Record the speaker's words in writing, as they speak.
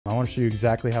I want to show you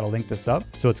exactly how to link this up.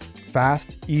 So it's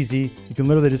fast, easy. You can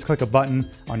literally just click a button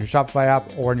on your Shopify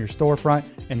app or in your storefront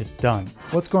and it's done.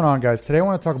 What's going on, guys? Today I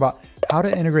want to talk about how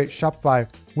to integrate Shopify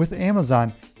with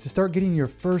Amazon to start getting your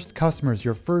first customers,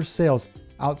 your first sales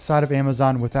outside of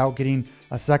Amazon without getting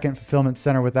a second fulfillment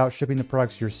center, without shipping the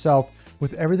products yourself,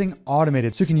 with everything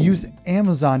automated. So you can use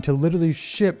Amazon to literally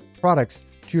ship products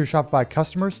to your Shopify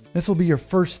customers. This will be your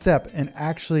first step in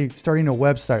actually starting a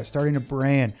website, starting a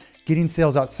brand, getting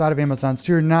sales outside of Amazon,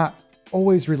 so you're not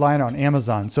always reliant on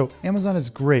Amazon. So Amazon is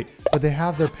great, but they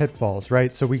have their pitfalls,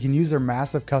 right? So we can use their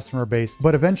massive customer base,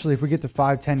 but eventually if we get to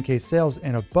 5, 10K sales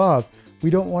and above,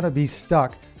 we don't want to be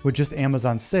stuck with just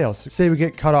Amazon sales. So say we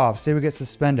get cut off, say we get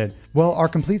suspended. Well, our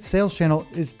complete sales channel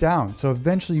is down. So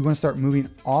eventually you want to start moving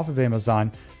off of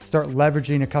Amazon, start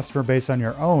leveraging a customer base on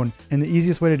your own. And the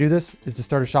easiest way to do this is to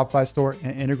start a Shopify store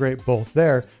and integrate both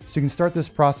there. So you can start this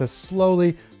process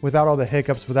slowly without all the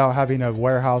hiccups, without having a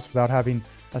warehouse, without having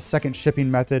a second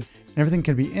shipping method, and everything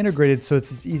can be integrated so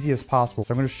it's as easy as possible.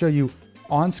 So I'm going to show you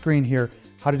on screen here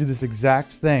how to do this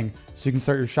exact thing so you can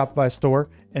start your Shopify store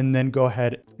and then go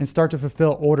ahead and start to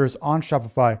fulfill orders on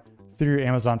Shopify through your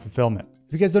Amazon fulfillment.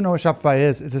 If you guys don't know what Shopify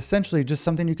is, it's essentially just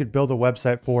something you could build a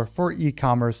website for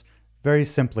e-commerce very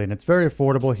simply, and it's very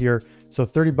affordable here. So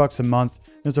 30 bucks a month.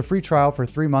 There's a free trial for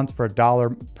 3 months for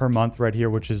 $1 per month right here,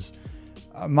 which is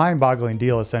a mind-boggling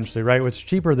deal essentially, right? It's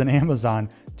cheaper than Amazon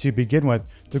to begin with.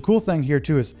 The cool thing here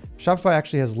too is Shopify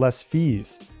actually has less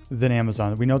fees than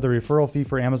Amazon. We know the referral fee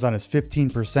for Amazon is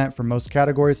 15% for most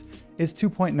categories. It's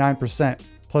 2.9%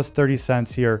 plus 30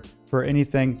 cents here for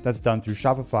anything that's done through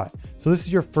Shopify. So this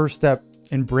is your first step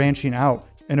in branching out,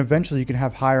 and eventually you can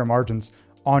have higher margins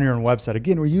on your own website.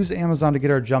 Again, we use Amazon to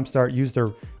get our jump start, use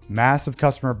their massive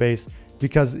customer base,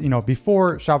 because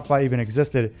before Shopify even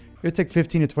existed, it would take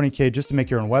 15 to 20K just to make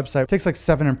your own website. It takes like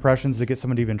 7 impressions to get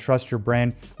someone to even trust your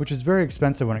brand, which is very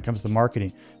expensive when it comes to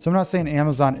marketing. So I'm not saying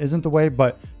Amazon isn't the way,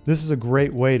 but this is a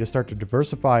great way to start to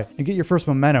diversify and get your first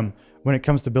momentum when it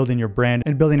comes to building your brand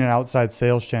and building an outside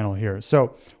sales channel here.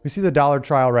 So we see the dollar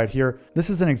trial right here. This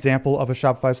is an example of a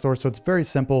Shopify store. So it's very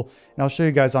simple. And I'll show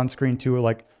you guys on screen too,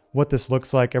 like what this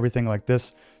looks like, everything like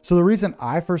this. So the reason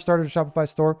I first started a Shopify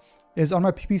store is on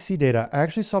my PPC data, I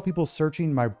actually saw people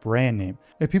searching my brand name.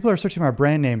 If people are searching my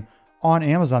brand name on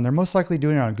Amazon, they're most likely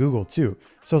doing it on Google too.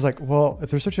 So I was like, well, if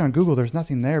they're searching on Google, there's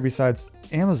nothing there besides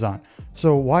Amazon.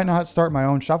 So why not start my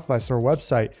own Shopify store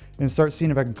website and start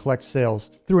seeing if I can collect sales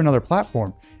through another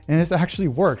platform? And it's actually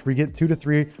worked. We get 2 to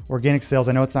 3 organic sales.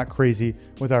 I know it's not crazy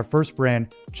with our first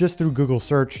brand just through Google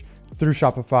search, through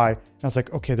Shopify. And I was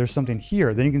like, okay, there's something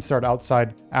here. Then you can start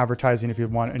outside advertising if you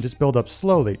want and just build up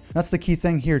slowly. That's the key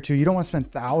thing here too. You don't want to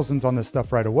spend thousands on this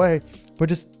stuff right away, but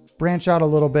just branch out a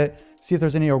little bit, see if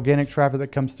there's any organic traffic that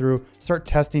comes through, start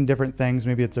testing different things.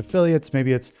 Maybe it's affiliates,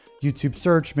 maybe it's YouTube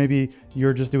search, maybe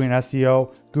you're just doing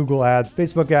SEO, Google ads,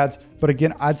 Facebook ads. But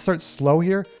again, I'd start slow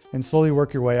here and slowly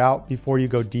work your way out before you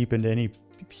go deep into any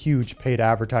huge paid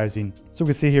advertising. So we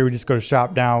can see here, we just go to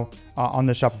shop now on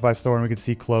the Shopify store and we can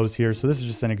see close here. So this is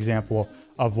just an example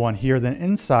of one here. Then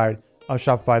inside of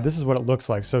Shopify, this is what it looks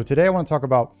like. So today I want to talk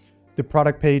about the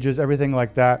product pages, everything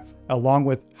like that, along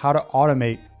with how to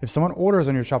automate. If someone orders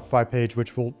on your Shopify page,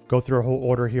 which we'll go through a whole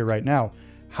order here right now,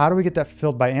 how do we get that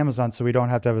fulfilled by Amazon so we don't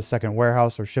have to have a second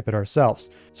warehouse or ship it ourselves?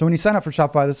 So when you sign up for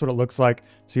Shopify, this is what it looks like.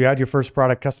 So you add your first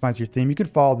product, customize your theme. You can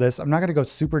follow this. I'm not going to go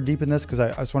super deep in this because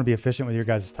I just want to be efficient with your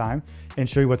guys' time and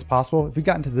show you what's possible. If you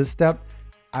got into this step,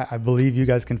 I believe you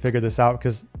guys can figure this out,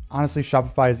 because honestly,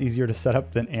 Shopify is easier to set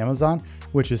up than Amazon,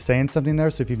 which is saying something there.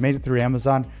 So if you've made it through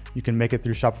Amazon, you can make it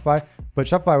through Shopify. But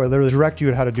Shopify will literally direct you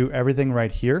at how to do everything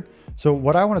right here. So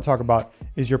what I want to talk about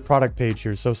is your product page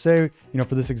here. So say,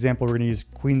 for this example, we're going to use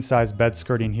queen size bed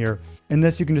skirting here. In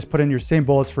this, you can just put in your same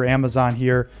bullets for Amazon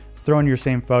here, throw in your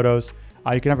same photos.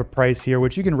 You can have a price here,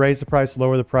 which you can raise the price,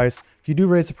 lower the price. If you do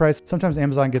raise the price, sometimes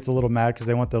Amazon gets a little mad because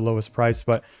they want the lowest price,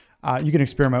 but you can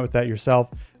experiment with that yourself.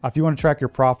 If you want to track your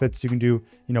profits, you can do,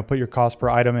 put your cost per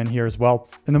item in here as well.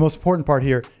 And the most important part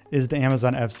here is the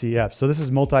Amazon FCF. So this is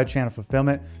multi-channel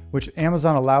fulfillment, which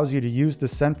Amazon allows you to use to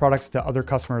send products to other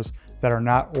customers that are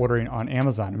not ordering on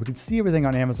Amazon. And we can see everything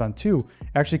on Amazon too. It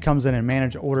actually comes in and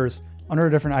manage orders under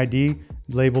a different ID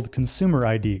labeled consumer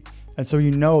ID. And so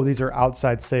these are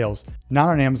outside sales, not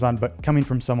on Amazon, but coming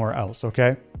from somewhere else,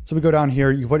 okay? So we go down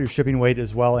here, you put your shipping weight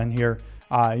as well in here.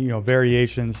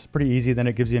 Variations, pretty easy. Then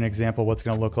it gives you an example of what's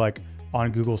going to look like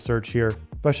on Google search here.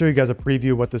 If I show you guys a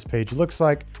preview of what this page looks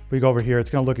like, we go over here, it's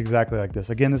going to look exactly like this.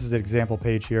 Again, this is an example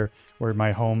page here where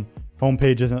my home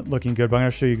page isn't looking good, but I'm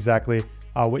going to show you exactly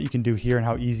what you can do here and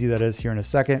how easy that is here in a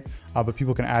second. But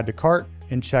people can add to cart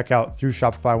and check out through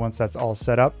Shopify once that's all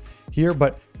set up. here.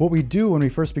 But what we do when we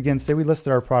first begin, say we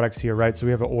listed our products here, right? So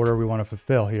we have an order we want to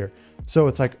fulfill here. So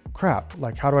it's like, crap,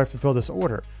 like how do I fulfill this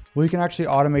order? Well, you can actually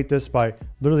automate this by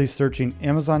literally searching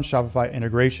Amazon Shopify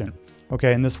Integration.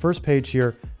 Okay, in this first page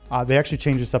here, they actually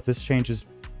change this up. This changes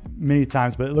many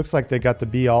times, but it looks like they got the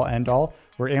be all end all,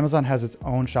 where Amazon has its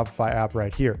own Shopify app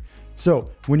right here. So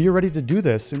when you're ready to do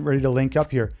this and ready to link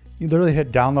up here, you literally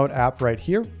hit download app right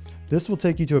here. This will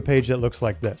take you to a page that looks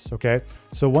like this, okay?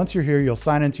 So once you're here, you'll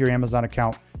sign into your Amazon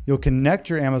account. You'll connect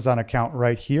your Amazon account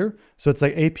right here. So it's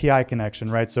like API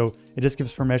connection, right? So it just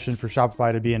gives permission for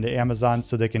Shopify to be into Amazon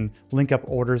so they can link up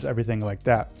orders, everything like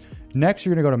that. Next,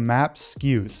 you're gonna go to map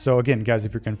SKUs. So again, guys,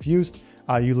 if you're confused,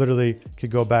 you literally could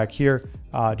go back here,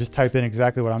 just type in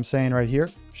exactly what I'm saying right here,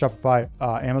 Shopify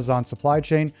Amazon supply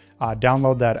chain,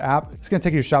 download that app. It's gonna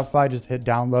take you to Shopify, just hit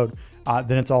download,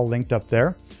 then it's all linked up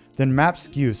there. Then map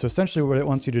SKUs. So essentially what it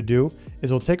wants you to do is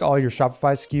it'll take all your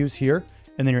Shopify SKUs here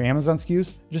and then your Amazon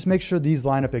SKUs, just make sure these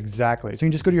line up exactly. So you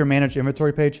can just go to your manage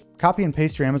inventory page, copy and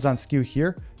paste your Amazon SKU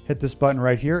here, hit this button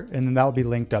right here, and then that'll be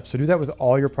linked up. So do that with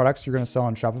all your products you're gonna sell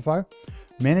on Shopify.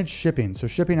 Manage shipping. So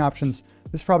shipping options,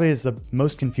 this probably is the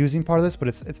most confusing part of this, but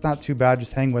it's not too bad.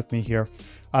 Just hang with me here.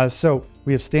 So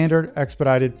we have standard,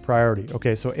 expedited, priority.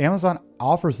 Okay, so Amazon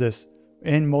offers this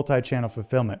in multi-channel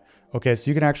fulfillment. Okay, so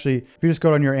you can actually, if you just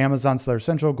go on your Amazon Seller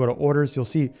Central, go to orders, you'll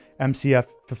see MCF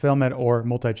fulfillment or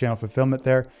multi-channel fulfillment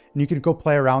there. And you can go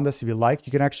play around this if you like.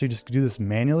 You can actually just do this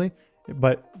manually,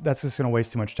 but that's just gonna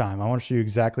waste too much time. I wanna show you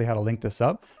exactly how to link this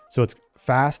up. So it's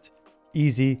fast,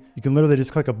 easy. You can literally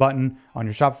just click a button on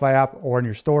your Shopify app or in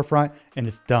your storefront and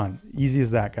it's done. Easy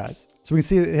as that, guys. So we can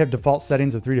see that they have default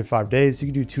settings of 3 to 5 days. You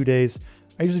can do 2 days.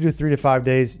 I usually do 3 to 5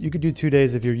 days. You could do 2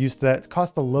 days if you're used to that. It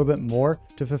costs a little bit more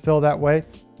to fulfill that way,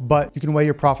 but you can weigh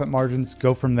your profit margins,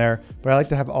 go from there. But I like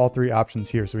to have all 3 options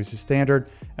here. So we see standard,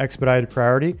 expedited,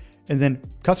 priority, and then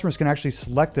customers can actually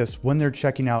select this when they're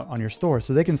checking out on your store.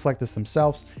 So they can select this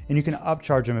themselves and you can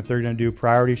upcharge them if they're gonna do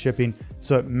priority shipping.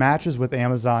 So it matches with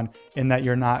Amazon in that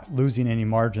you're not losing any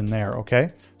margin there,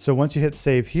 okay? So once you hit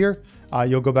save here,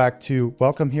 you'll go back to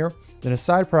welcome here, then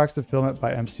aside products fulfillment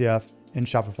by MCF in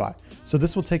Shopify. So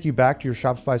this will take you back to your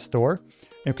Shopify store.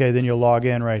 Okay, then you'll log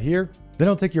in right here. Then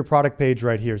it'll take your product page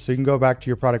right here. So you can go back to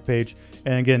your product page.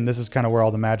 And again, this is kind of where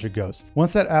all the magic goes.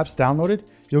 Once that app's downloaded,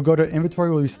 you'll go to inventory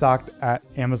will be stocked at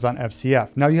Amazon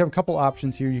FCF. Now you have a couple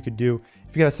options here you could do.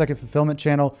 If you got a second fulfillment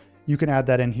channel, you can add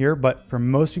that in here. But for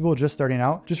most people just starting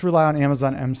out, just rely on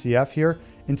Amazon MCF here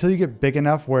until you get big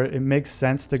enough where it makes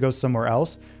sense to go somewhere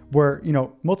else, where, you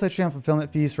know, multi-channel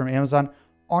fulfillment fees from Amazon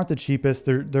aren't the cheapest.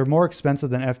 They're more expensive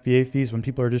than FBA fees when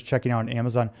people are just checking out on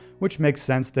Amazon, which makes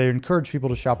sense. They encourage people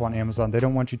to shop on Amazon. They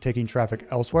don't want you taking traffic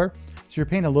elsewhere. So you're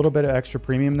paying a little bit of extra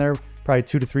premium there, probably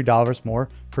 $2 to $3 more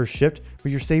per shipped,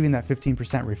 but you're saving that 15%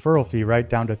 referral fee, right?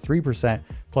 Down to 3%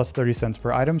 plus 30 cents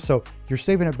per item. So you're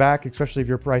saving it back, especially if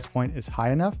your price point is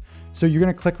high enough. So you're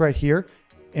gonna click right here,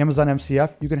 Amazon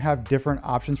MCF. You can have different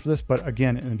options for this, but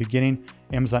again, in the beginning,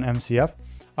 Amazon MCF.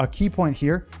 A key point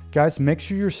here, guys, make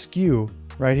sure your SKU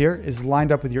right here is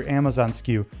lined up with your Amazon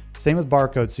SKU. Same with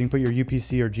barcodes, so you can put your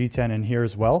UPC or G10 in here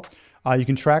as well. You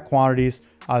can track quantities.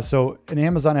 So in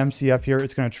Amazon MCF here,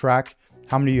 it's gonna track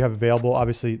how many you have available.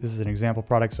 Obviously, this is an example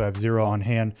product, so I have 0 on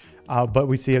hand, but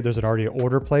we see if there's already an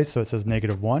order placed, so it says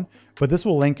 -1. But this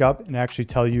will link up and actually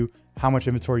tell you how much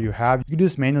inventory you have. You can do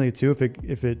this manually too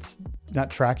if it's not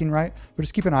tracking right, but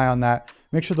just keep an eye on that.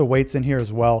 Make sure the weight's in here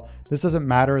as well. This doesn't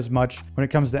matter as much when it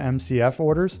comes to MCF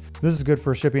orders. This is good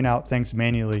for shipping out things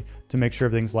manually to make sure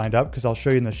everything's lined up, because I'll show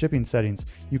you in the shipping settings,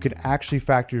 you can actually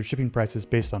factor your shipping prices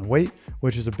based on weight,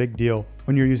 which is a big deal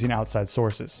when you're using outside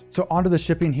sources. So onto the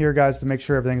shipping here, guys, to make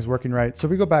sure everything's working right. So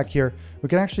if we go back here, we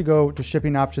can actually go to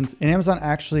shipping options, and Amazon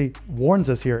actually warns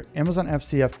us here, Amazon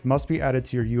FCF must be added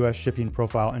to your US shipping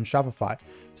profile in Shopify.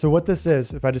 So what this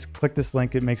is, if I just click this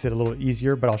link, it makes it a little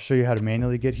easier, but I'll show you how to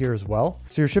manually get here as well.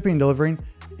 So your shipping and delivering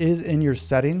is in your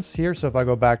settings here. So if I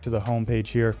go back to the home page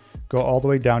here, go all the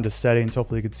way down to settings,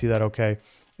 hopefully you can see that okay,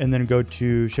 and then go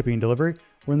to shipping and delivery,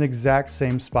 we're in the exact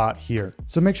same spot here.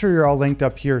 So make sure you're all linked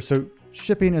up here. So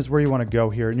shipping is where you want to go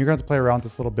here, and you're going to have to play around with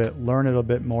this a little bit, learn it a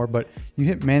bit more, but you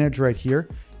hit manage right here.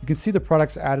 You can see the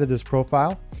products added to this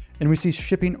profile, and we see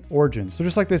shipping origins. So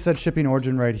just like they said, shipping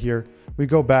origin right here, we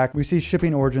go back, we see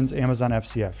shipping origins, Amazon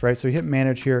FCF, right? So you hit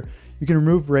manage here. You can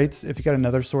remove rates. If you got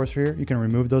another source here, you can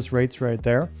remove those rates right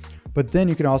there. But then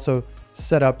you can also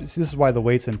set up, see, this is why the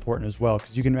weight's important as well,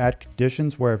 because you can add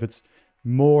conditions where if it's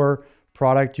more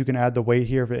product, you can add the weight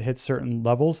here if it hits certain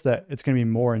levels that it's going to be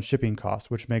more in shipping costs,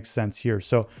 which makes sense here.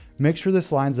 So make sure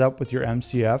this lines up with your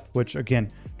MCF, which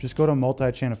again, just go to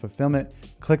multi-channel fulfillment,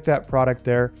 click that product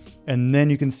there, and then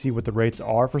you can see what the rates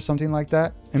are for something like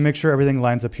that, and make sure everything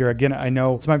lines up here. Again, I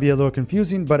know this might be a little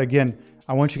confusing, but again,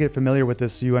 I want you to get familiar with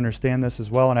this so you understand this as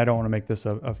well. And I don't want to make this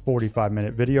a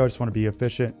 45-minute video. I just want to be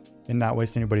efficient and not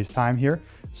waste anybody's time here.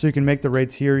 So you can make the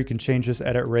rates here. You can change this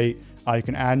edit rate. You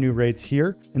can add new rates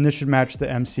here, and this should match the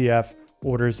MCF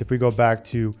orders. If we go back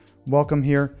to welcome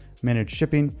here, manage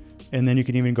shipping, and then you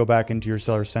can even go back into your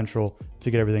Seller Central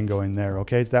to get everything going there.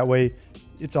 Okay, that way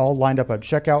it's all lined up at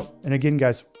checkout. And again,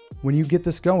 guys, when you get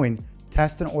this going,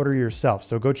 test and order yourself.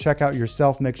 So go check out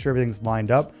yourself, make sure everything's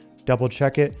lined up, double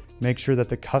check it, make sure that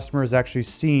the customer is actually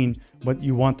seeing what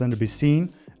you want them to be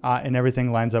seeing, and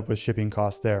everything lines up with shipping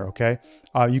costs there, okay?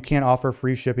 You can offer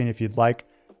free shipping if you'd like.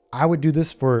 I would do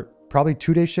this for probably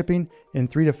 2-day shipping and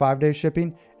 3 to 5 day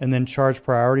shipping, and then charge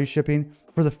priority shipping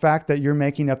for the fact that you're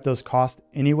making up those costs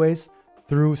anyways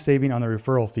through saving on the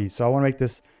referral fee. So I want to make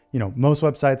this, you know, most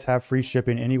websites have free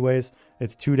shipping anyways.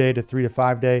 It's 2-day to 3 to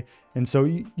 5 day. And so,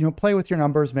 you know, play with your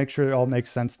numbers, make sure it all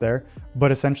makes sense there.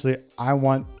 But essentially, I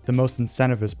want the most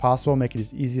incentive as possible, make it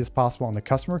as easy as possible on the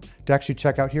customer to actually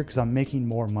check out here because I'm making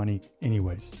more money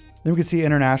anyways. Then we can see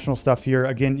international stuff here.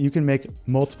 Again, you can make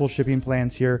multiple shipping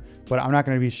plans here, but I'm not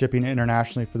going to be shipping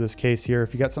internationally for this case here.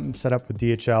 If you got something set up with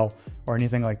DHL or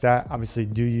anything like that, obviously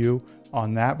do you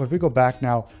on that. But if we go back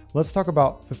now, let's talk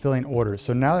about fulfilling orders.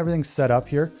 So now that everything's set up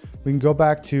here, we can go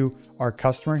back to our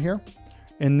customer here,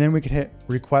 and then we can hit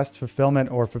request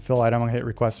fulfillment or fulfill item. I'm gonna hit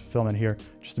request fulfillment here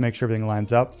just to make sure everything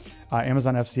lines up.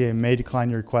 Amazon FCA may decline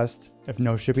your request if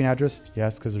no shipping address.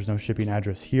 Yes, because there's no shipping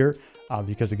address here,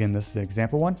 because again, this is an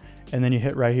example one. And then you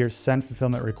hit right here, send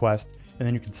fulfillment request, and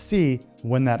then you can see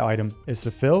when that item is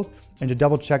fulfilled. And to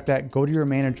double check that, go to your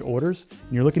manage orders,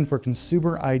 and you're looking for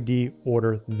consumer ID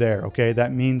order there, okay?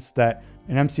 That means that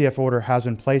an MCF order has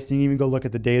been placed, and you can even go look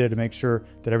at the data to make sure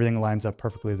that everything lines up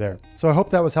perfectly there. So I hope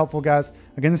that was helpful, guys.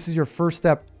 Again, this is your first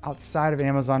step outside of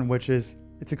Amazon, which is,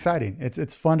 it's exciting.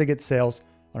 It's fun to get sales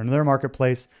on another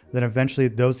marketplace. Then eventually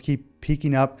those keep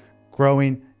peaking up,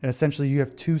 growing, and essentially you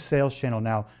have 2 sales channels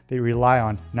now that you rely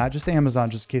on, not just Amazon,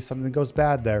 just in case something goes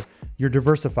bad there. You're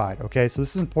diversified, okay? So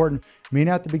this is important, maybe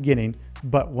not at the beginning,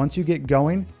 but once you get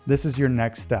going, this is your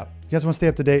next step. If you guys want to stay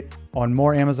up to date on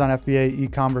more Amazon FBA,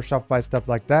 e-commerce, Shopify, stuff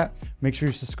like that, make sure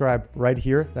you subscribe right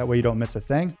here. That way you don't miss a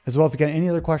thing. As well, if you got any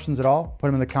other questions at all, put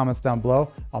them in the comments down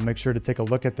below. I'll make sure to take a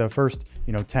look at the first,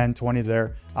 10, 20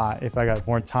 there. If I got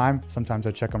more time, sometimes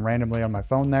I check them randomly on my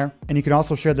phone there. And you can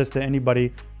also share this to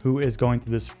anybody who is going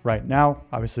through this right now.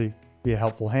 Obviously, be a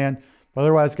helpful hand. But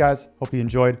otherwise, guys, hope you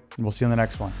enjoyed, and we'll see you in the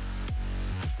next one.